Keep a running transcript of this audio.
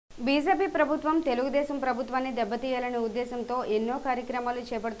BJP ప్రభుత్వం తెలుగుదేశం ప్రభుత్వాన్ని దెబ్బతీయాలనే ఉద్దేశంతో ఎన్నో కార్యక్రమాలు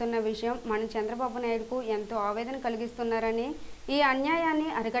చేపడుతున్న విషయం మన చంద్రబాబు నాయుడుకు ఎంతో ఆవేదన కలిగిస్తున్నారని, ఈ అన్యాయాన్ని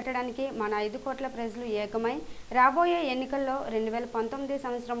అరికట్టడానికి మన 5 కోట్ల ప్రజలు ఏకమై రాబోయే ఎన్నికల్లో 2019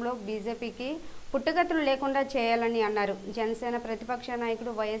 సంవత్సరంలో బీజేపీకి పుట్టుగతులు లేకుండా చేయాలని అన్నారు. జనసేన ప్రతిపక్ష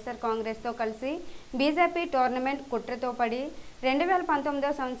నాయకుడు వైఎస్ఆర్ కాంగ్రెస్తో కలిసి బీజేపీ టోర్నమెంట్ కుట్రతో పడి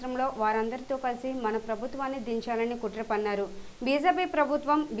 2019 సంవత్సరంలో వారందరితో కలిసి మన ప్రభుత్వాన్ని దించాలని కుట్ర పన్నారు. బీజేపీ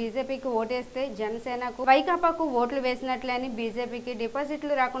ప్రభుత్వం బీజేపీకి ఓటేస్తే జనసేనకు వైకాపాకు ఓట్లు వేసినట్లే అని బీజేపీకి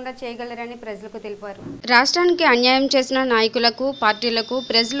డిపాజిట్లు రాకుండా చేయగలరని ప్రజలకు తెలిపారు. రాష్ట్రానికి అన్యాయం చేసిన నాయకులకు, పార్టీలకు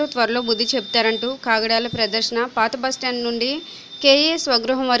ప్రజలు త్వరలో బుద్ధి చెప్తారంటూ కాగడాల ప్రదర్శన పాత బస్టాండ్ నుండి కేఈ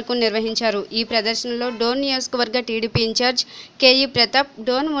స్వగృహం వరకు నిర్వహించారు. ఈ ప్రదర్శనలో డోన్ నియోజకవర్గ TDP incharge K E Pratap,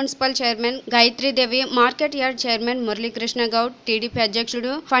 Dhone municipal chairman Gayatri Devi, market yard chairman Muralikrishna Goud, TDP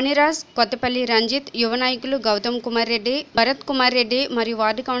అధ్యక్షుడు ఫణిరాజ్, కొత్తపల్లి రంజిత్, యువ నాయకులు గౌతమ్ కుమార్ రెడ్డి, భరత్ కుమార్ రెడ్డి మరియు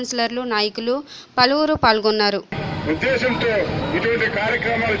వార్డు కౌన్సిలర్లు, నాయకులు పలువురు పాల్గొన్నారు. ఉద్దేశంతో ఇటువంటి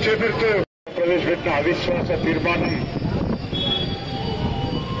కార్యక్రమాలు చేపడుతూ ప్రవేశపెట్టిన అవిశ్వాస తీర్మానం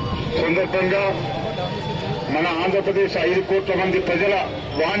సందర్భంగా మన ఆంధ్రప్రదేశ్ 5 కోట్ల మంది ప్రజల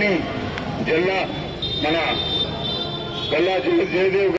వాణి జిల్లా మన గల్లా జయదేవ్